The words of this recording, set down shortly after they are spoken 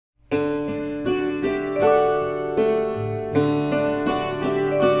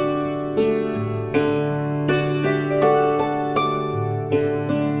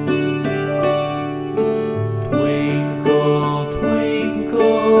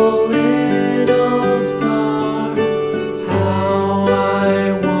little star, how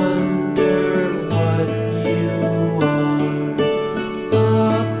I wonder what you are.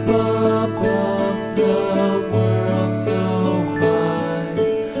 Up above the world so high,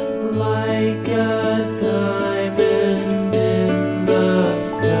 like a diamond in the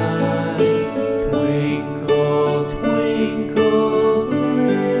sky. Twinkle, twinkle,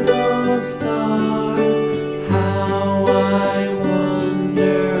 little star, how I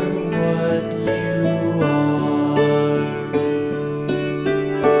wonder what you are.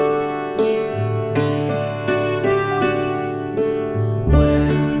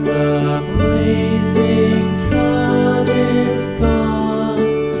 When the blazing sun is gone,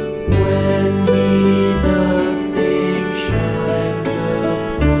 when he nothing shines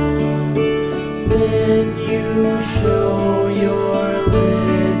upon, then you show your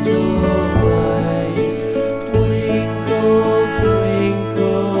little light. Twinkle,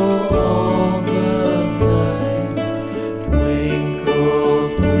 twinkle all the night. Twinkle,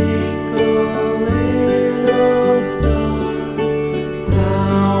 twinkle, little star,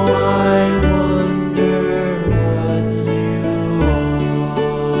 how I wonder what you are.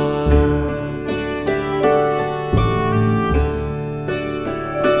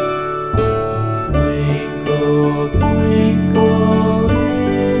 Twinkle, twinkle,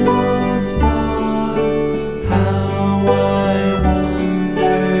 little star, how I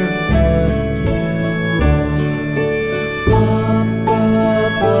wonder what you are. Up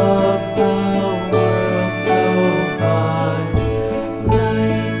above the world so high,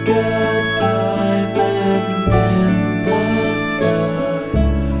 like a diamond in the sky.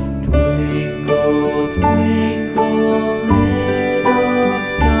 Twinkle, twinkle, little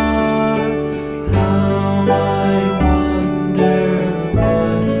star, how I wonder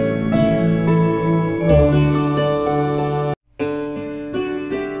what you are.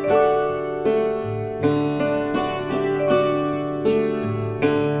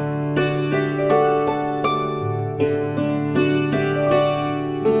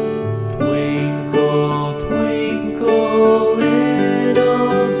 Twinkle, twinkle,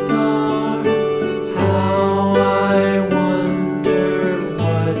 little star, how I wonder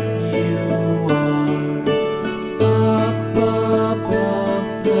what you are. Up above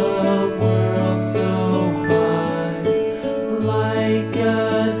the world so high, like a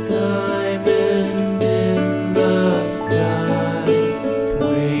diamond in the sky.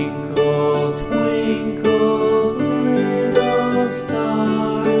 Twinkle, twinkle, little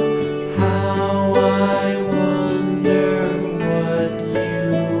star, how I wonder what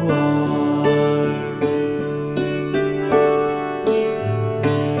you are.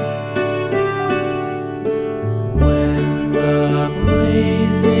 When the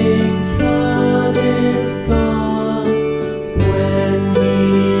blazing sun is gone, when he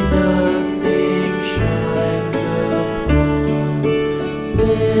nothing shines upon,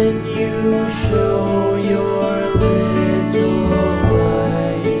 then you show